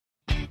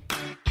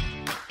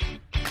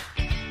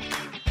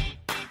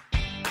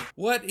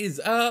What is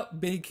up,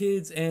 big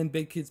kids and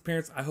big kids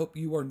parents? I hope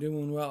you are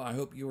doing well. I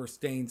hope you are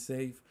staying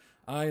safe.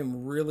 I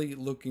am really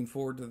looking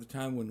forward to the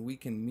time when we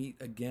can meet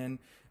again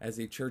as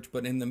a church.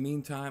 But in the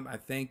meantime, I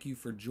thank you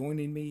for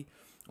joining me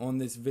on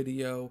this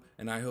video,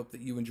 and I hope that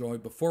you enjoy.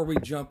 Before we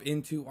jump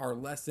into our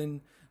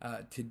lesson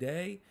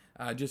today,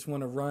 I just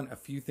want to run a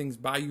few things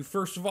by you.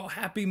 First of all,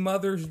 happy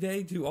Mother's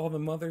Day to all the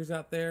mothers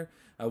out there.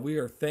 We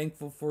are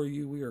thankful for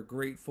you. We are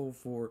grateful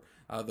for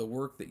the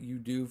work that you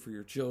do for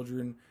your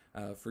children,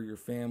 for your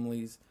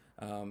families,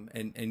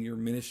 and your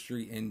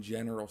ministry in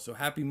general. So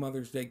happy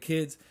Mother's Day,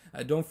 kids.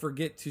 Don't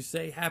forget to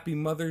say happy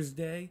Mother's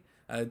Day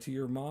to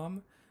your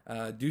mom.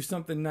 Do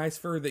something nice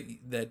for her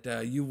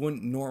that you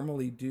wouldn't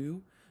normally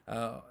do.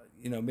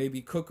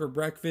 Maybe cook her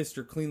breakfast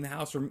or clean the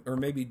house, or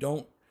maybe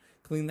don't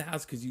clean the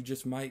house because you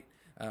just might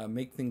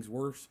make things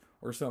worse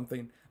or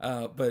something.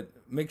 But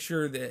make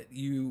sure that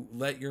you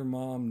let your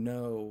mom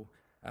know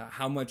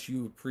how much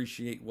you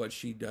appreciate what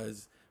she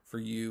does for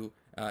you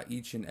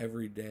each and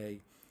every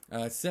day.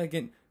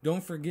 Second,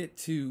 don't forget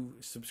to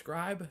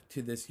subscribe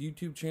to this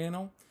YouTube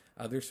channel.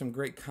 There's some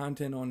great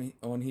content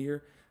on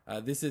here.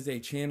 This is a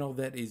channel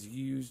that is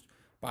used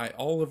by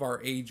all of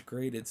our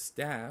age-graded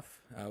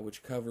staff,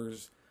 which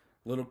covers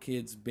little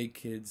kids, big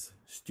kids,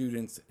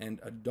 students, and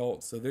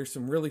adults. So there's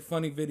some really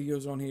funny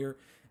videos on here,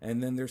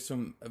 and then there's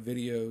some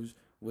videos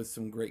with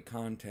some great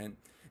content.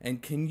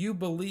 And can you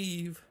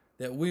believe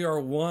that we are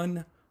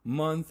 1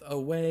 month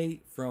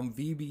away from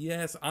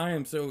VBS? I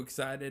am so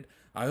excited.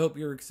 I hope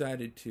you're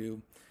excited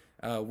too.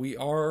 We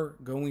are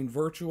going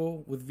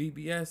virtual with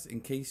VBS, in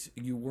case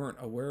you weren't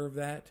aware of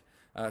that.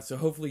 So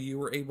hopefully you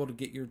were able to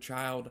get your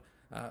child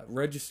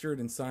registered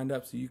and signed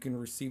up so you can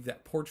receive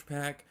that porch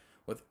pack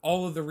with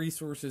all of the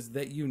resources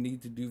that you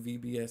need to do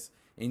VBS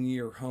in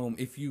your home.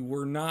 If you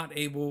were not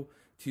able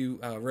to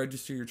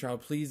register your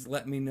child, please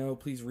let me know.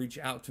 Please reach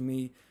out to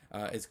me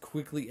as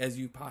quickly as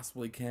you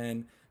possibly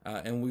can,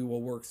 and we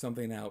will work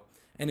something out.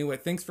 Anyway,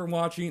 thanks for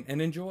watching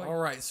and enjoy. All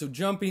right, so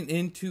jumping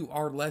into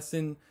our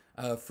lesson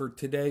for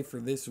today, for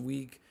this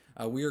week,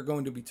 we are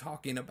going to be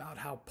talking about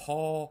how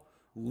Paul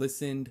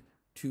listened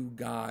to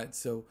God.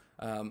 So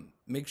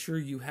make sure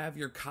you have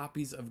your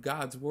copies of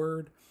God's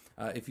Word.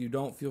 If you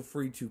don't, feel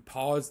free to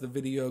pause the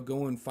video,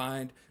 go and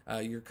find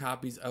your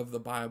copies of the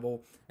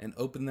Bible and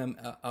open them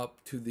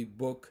up to the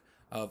book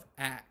of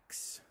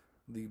Acts.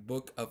 The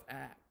book of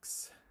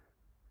Acts.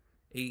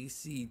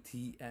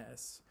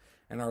 ACTS.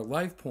 And our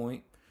life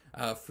point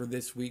for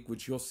this week,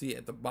 which you'll see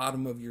at the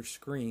bottom of your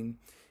screen,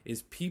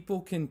 is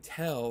people can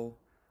tell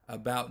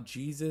about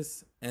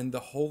Jesus and the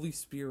Holy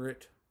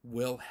Spirit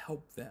will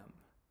help them.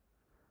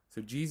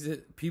 So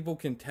people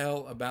can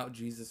tell about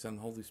Jesus and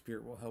the Holy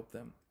Spirit will help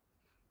them.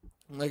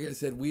 Like I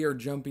said, we are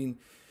jumping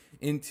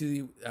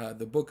into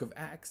the book of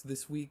Acts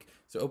this week.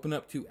 So open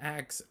up to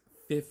Acts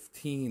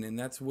 15, and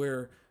that's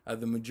where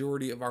the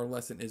majority of our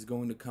lesson is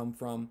going to come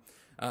from.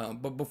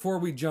 But before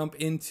we jump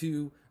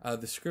into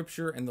the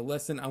scripture and the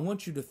lesson, I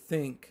want you to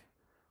think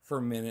for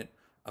a minute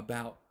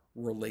about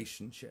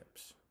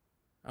relationships.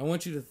 I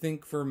want you to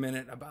think for a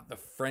minute about the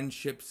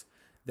friendships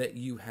that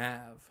you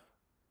have.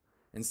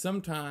 And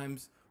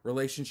sometimes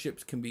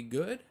relationships can be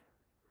good,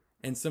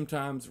 and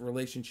sometimes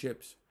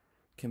relationships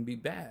can be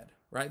bad,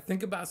 right?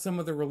 Think about some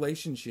of the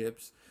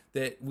relationships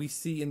that we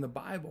see in the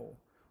Bible.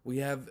 We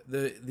have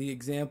the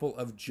example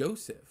of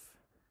Joseph,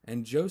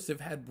 and Joseph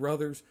had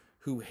brothers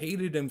who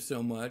hated him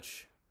so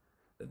much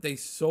that they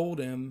sold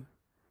him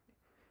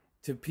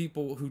to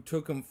people who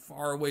took him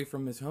far away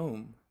from his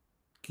home.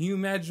 Can you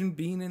imagine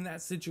being in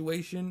that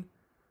situation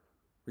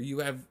where you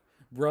have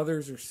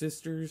brothers or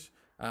sisters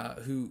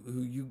who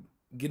you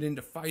get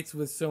into fights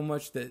with so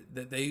much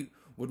that they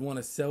would want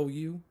to sell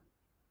you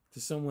to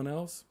someone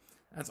else?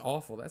 That's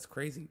awful. That's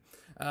crazy.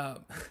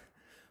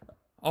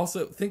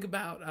 Also, think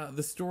about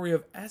the story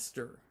of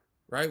Esther,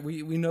 right?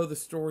 We know the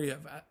story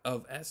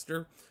of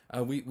Esther.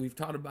 We've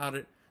taught about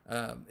it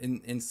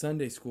in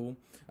Sunday school.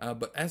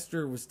 But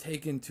Esther was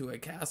taken to a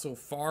castle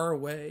far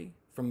away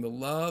from the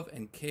love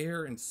and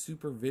care and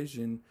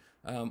supervision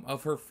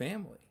of her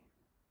family.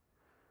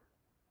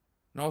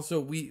 And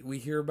also, we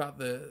hear about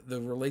the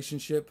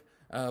relationship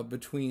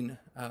between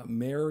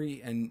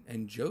Mary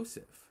and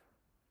Joseph,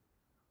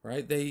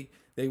 right?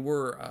 They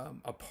were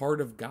a part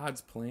of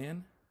God's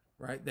plan,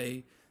 right?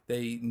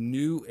 They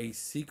knew a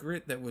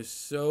secret that was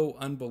so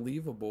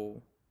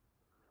unbelievable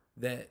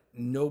that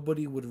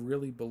nobody would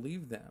really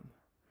believe them.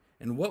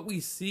 And what we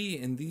see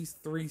in these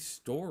three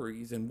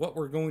stories, and what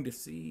we're going to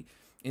see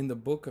in the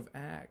book of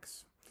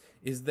Acts,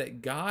 is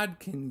that God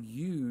can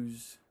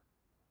use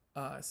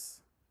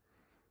us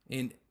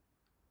in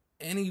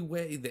any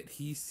way that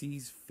he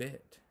sees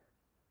fit,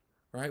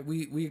 right?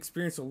 We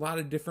experience a lot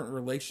of different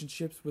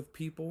relationships with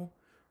people,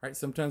 right?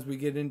 Sometimes we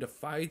get into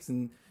fights,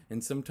 and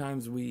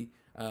sometimes we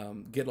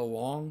get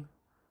along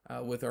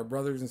with our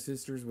brothers and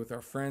sisters, with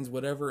our friends,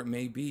 whatever it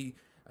may be.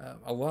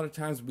 A lot of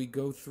times we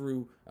go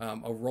through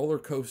a roller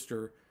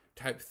coaster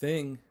type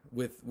thing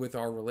with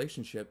our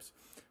relationships.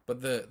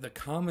 But the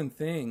common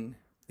thing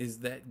is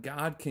that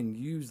God can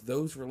use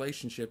those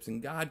relationships,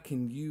 and God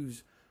can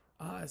use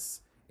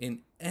us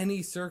in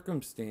any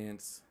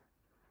circumstance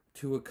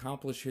to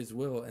accomplish his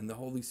will, and the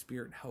Holy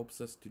Spirit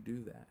helps us to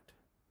do that.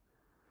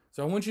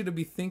 So I want you to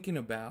be thinking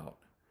about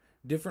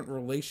different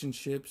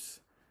relationships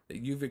that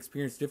you've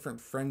experienced,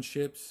 different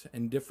friendships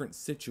and different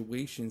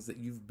situations that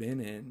you've been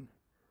in,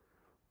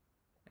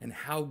 and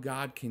how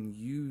God can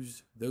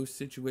use those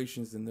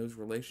situations and those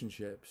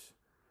relationships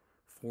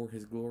for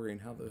his glory,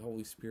 and how the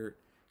Holy Spirit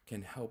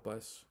can help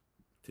us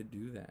to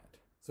do that.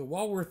 So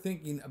while we're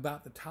thinking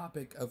about the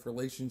topic of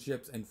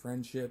relationships and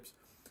friendships,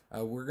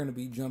 we're going to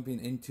be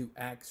jumping into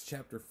Acts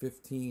chapter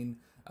 15,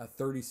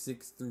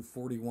 36 through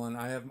 41.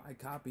 I have my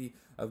copy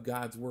of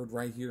God's word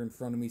right here in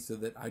front of me so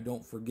that I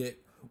don't forget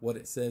what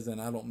it says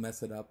and I don't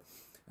mess it up.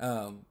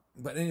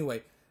 But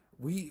anyway,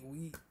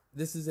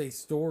 this is a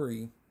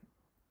story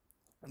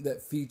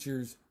that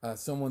features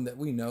someone that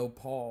we know,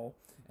 Paul,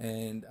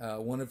 and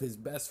one of his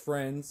best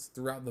friends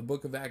throughout the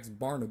book of Acts,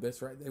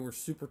 Barnabas, right? They were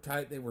super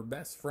tight. They were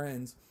best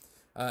friends.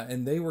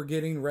 And they were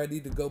getting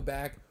ready to go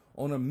back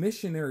on a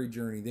missionary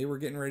journey. They were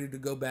getting ready to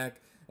go back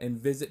and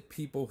visit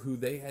people who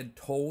they had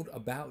told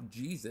about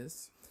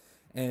Jesus.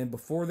 And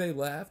before they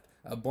left,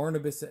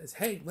 Barnabas says,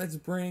 hey, let's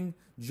bring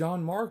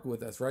John Mark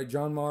with us, right?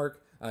 John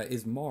Mark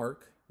is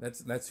Mark.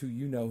 That's who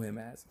you know him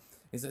as.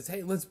 He says,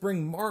 hey, let's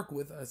bring Mark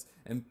with us.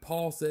 And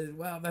Paul says,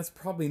 well, that's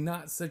probably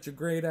not such a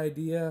great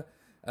idea.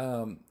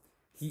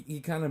 He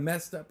kind of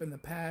messed up in the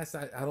past.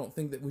 I don't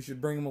think that we should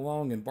bring him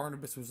along. And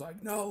Barnabas was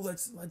like, no,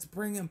 let's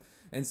bring him.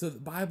 And so the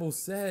Bible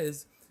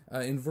says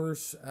in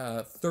verse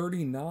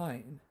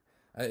 39,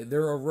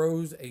 there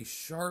arose a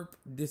sharp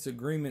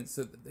disagreement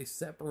so that they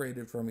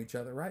separated from each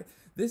other, right?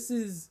 This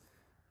is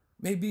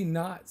maybe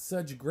not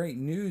such great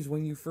news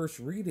when you first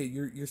read it.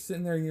 You're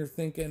sitting there and you're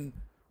thinking,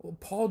 well,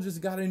 Paul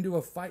just got into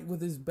a fight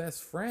with his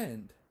best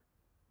friend,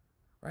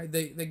 right?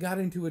 They got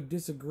into a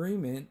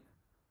disagreement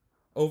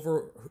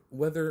over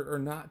whether or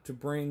not to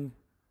bring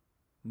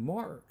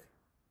Mark.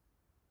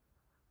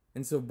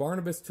 And so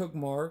Barnabas took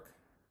Mark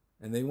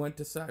and they went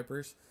to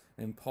Cyprus,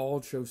 and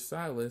Paul chose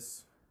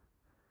Silas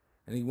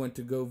and he went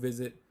to go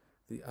visit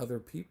the other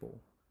people.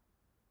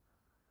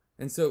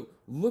 And so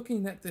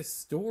looking at this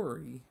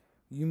story,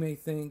 you may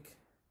think,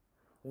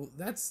 well,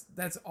 that's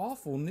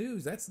awful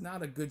news. That's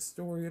not a good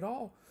story at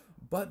all.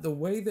 But the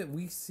way that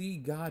we see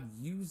God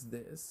use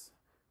this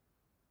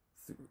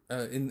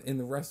in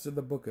the rest of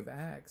the book of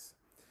Acts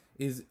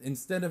is,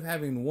 instead of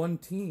having one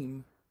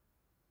team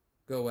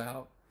go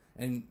out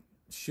and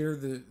share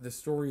the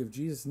story of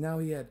Jesus, now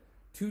he had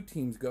two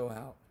teams go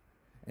out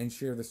and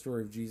share the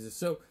story of Jesus.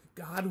 So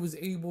God was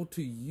able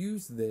to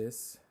use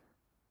this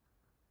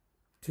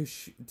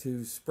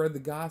to spread the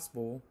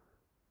gospel,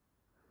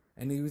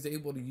 and he was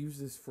able to use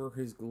this for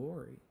his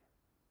glory.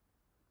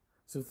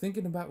 So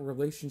thinking about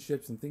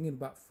relationships and thinking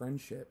about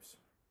friendships,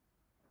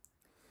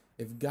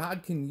 if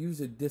God can use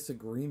a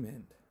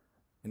disagreement,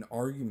 an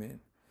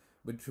argument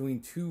between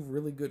two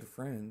really good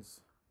friends,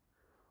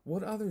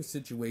 what other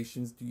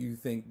situations do you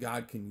think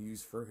God can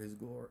use for his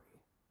glory?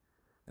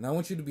 And I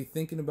want you to be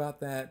thinking about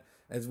that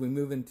as we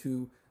move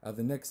into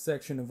the next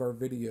section of our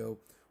video.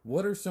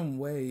 What are some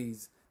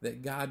ways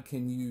that God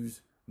can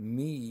use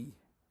me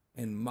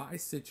and my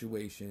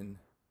situation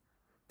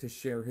to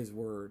share his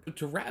word?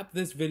 To wrap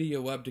this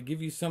video up, to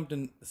give you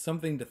something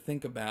to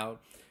think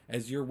about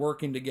as you're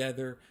working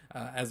together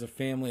as a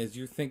family, as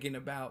you're thinking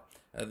about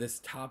this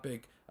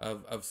topic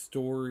of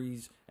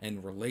stories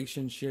and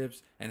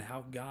relationships and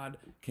how God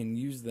can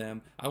use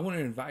them, I want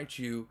to invite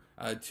you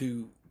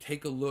to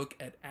take a look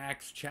at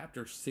Acts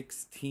chapter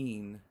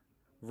 16,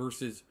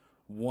 verses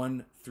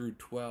 1 through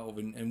 12.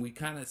 And we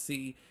kind of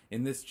see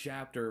in this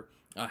chapter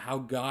how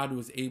God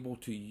was able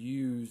to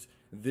use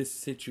this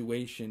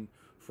situation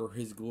for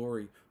his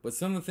glory. But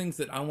some of the things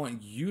that I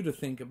want you to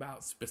think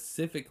about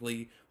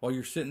specifically while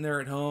you're sitting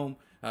there at home,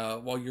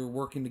 while you're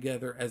working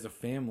together as a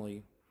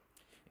family,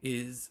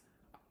 is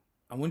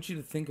I want you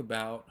to think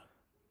about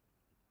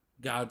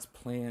God's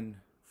plan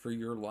for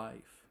your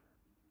life.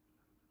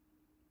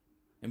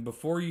 And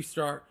before you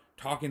start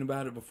talking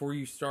about it, before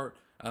you start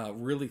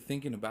really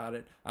thinking about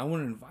it, I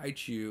want to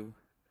invite you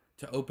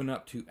to open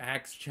up to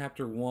Acts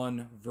chapter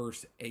 1,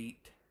 verse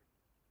 8.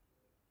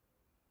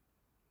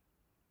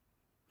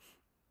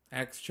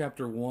 Acts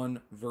chapter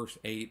 1, verse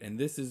 8. And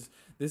this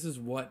is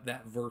what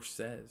that verse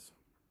says.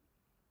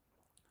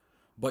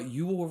 But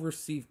you will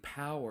receive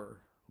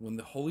power when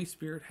the Holy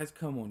Spirit has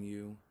come on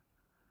you,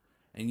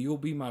 and you will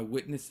be my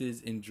witnesses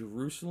in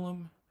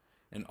Jerusalem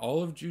and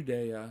all of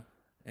Judea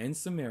and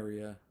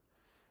Samaria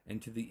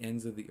and to the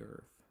ends of the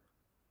earth.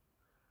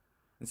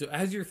 And so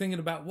as you're thinking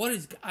about what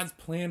is God's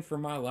plan for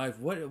my life,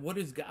 what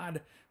does God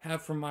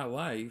have for my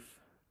life?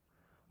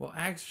 Well,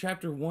 Acts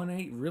chapter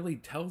 1:8 really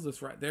tells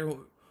us right there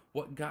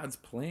what God's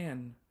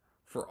plan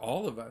for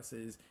all of us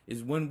is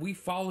when we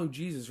follow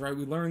Jesus, right?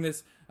 We learned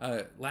this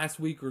last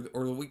week or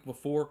the week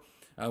before,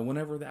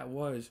 whenever that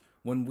was.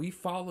 When we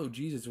follow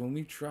Jesus, when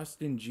we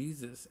trust in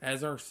Jesus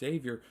as our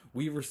Savior,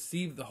 we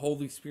receive the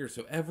Holy Spirit.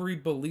 So every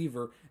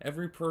believer,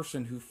 every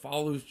person who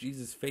follows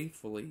Jesus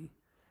faithfully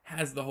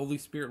has the Holy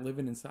Spirit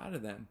living inside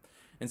of them.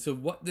 And so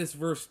what this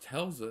verse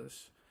tells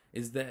us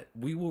is that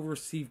we will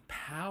receive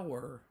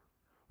power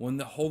when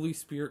the Holy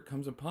Spirit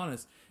comes upon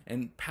us.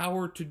 And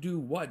power to do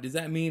what? Does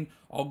that mean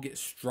I'll get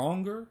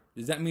stronger?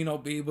 Does that mean I'll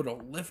be able to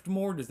lift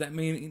more? Does that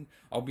mean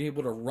I'll be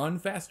able to run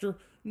faster?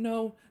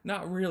 No,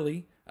 not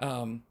really,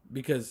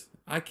 because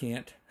I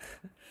can't.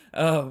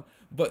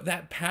 But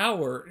that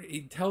power,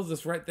 it tells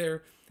us right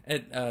there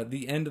at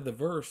the end of the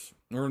verse,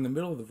 or in the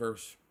middle of the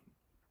verse,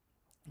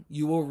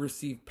 you will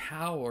receive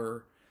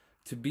power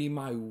to be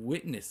my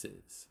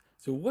witnesses.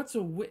 So what's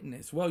a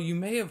witness? Well, you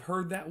may have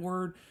heard that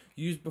word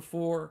used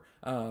before.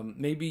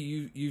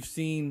 Maybe you've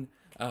seen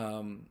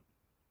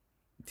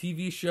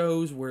TV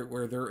shows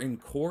where they're in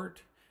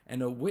court,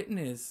 and a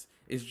witness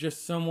is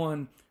just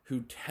someone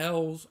who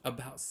tells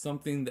about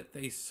something that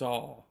they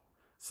saw,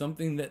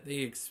 something that they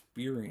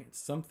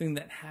experienced, something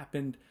that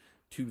happened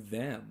to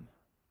them.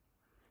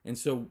 And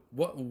so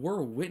what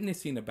we're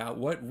witnessing about,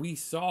 what we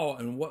saw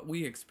and what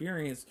we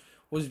experienced,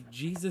 was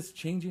Jesus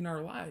changing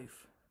our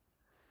life.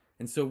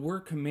 And so we're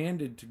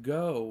commanded to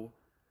go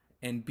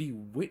and be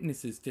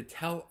witnesses, to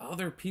tell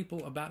other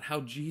people about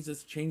how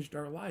Jesus changed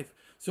our life.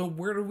 So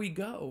where do we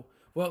go?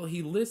 Well,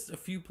 he lists a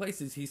few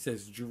places. He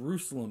says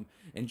Jerusalem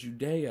and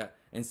Judea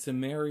and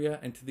Samaria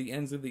and to the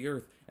ends of the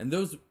earth. And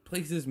those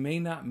places may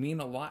not mean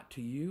a lot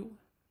to you,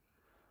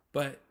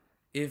 but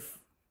if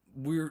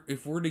we're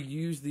to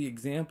use the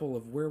example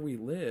of where we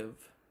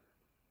live,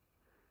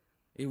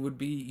 it would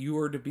be, you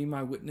are to be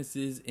my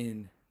witnesses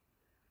in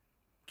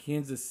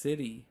Kansas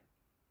City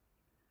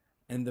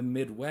and the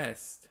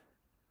Midwest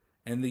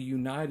and the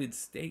United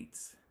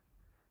States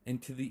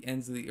and to the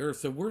ends of the earth.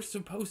 So we're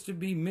supposed to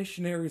be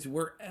missionaries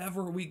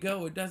wherever we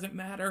go. It doesn't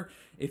matter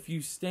if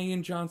you stay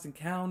in Johnson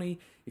County,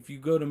 if you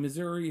go to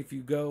Missouri, if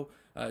you go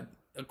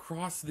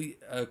across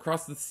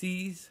the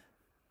seas,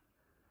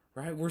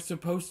 right? We're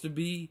supposed to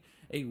be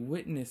a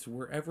witness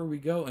wherever we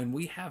go, and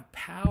we have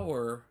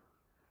power,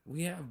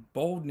 we have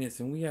boldness,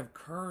 and we have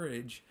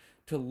courage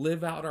to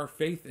live out our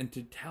faith and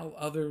to tell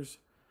others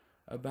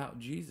about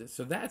Jesus.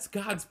 So that's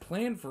God's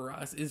plan for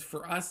us, is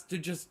for us to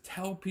just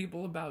tell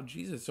people about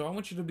Jesus. So I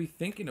want you to be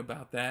thinking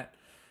about that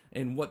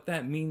and what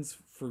that means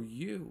for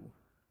you.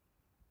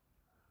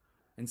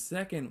 And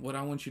second, what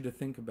I want you to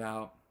think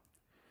about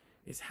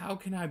is, how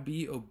can I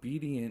be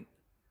obedient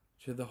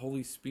to the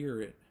Holy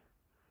Spirit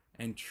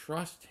and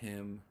trust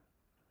him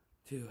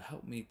to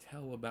help me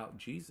tell about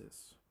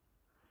Jesus?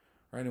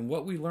 Right? And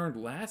what we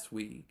learned last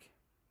week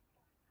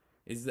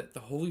is that the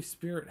Holy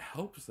Spirit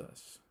helps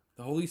us.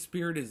 The Holy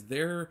Spirit is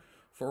there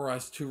for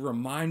us to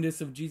remind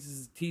us of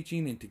Jesus'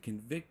 teaching and to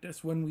convict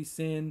us when we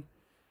sin.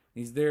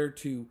 He's there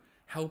to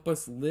help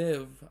us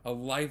live a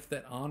life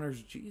that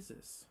honors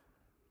Jesus.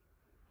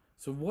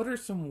 So what are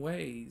some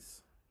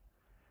ways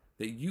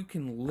that you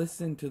can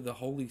listen to the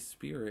Holy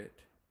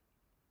Spirit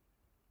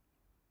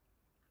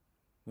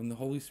when the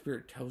Holy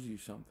Spirit tells you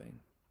something?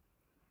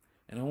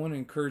 And I want to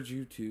encourage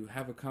you to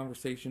have a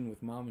conversation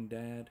with mom and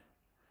dad,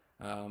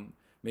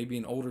 maybe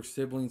an older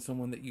sibling,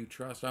 someone that you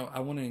trust. I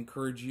want to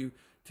encourage you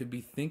to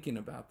be thinking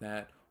about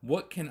that.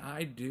 What can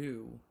I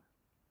do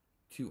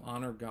to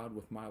honor God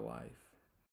with my life?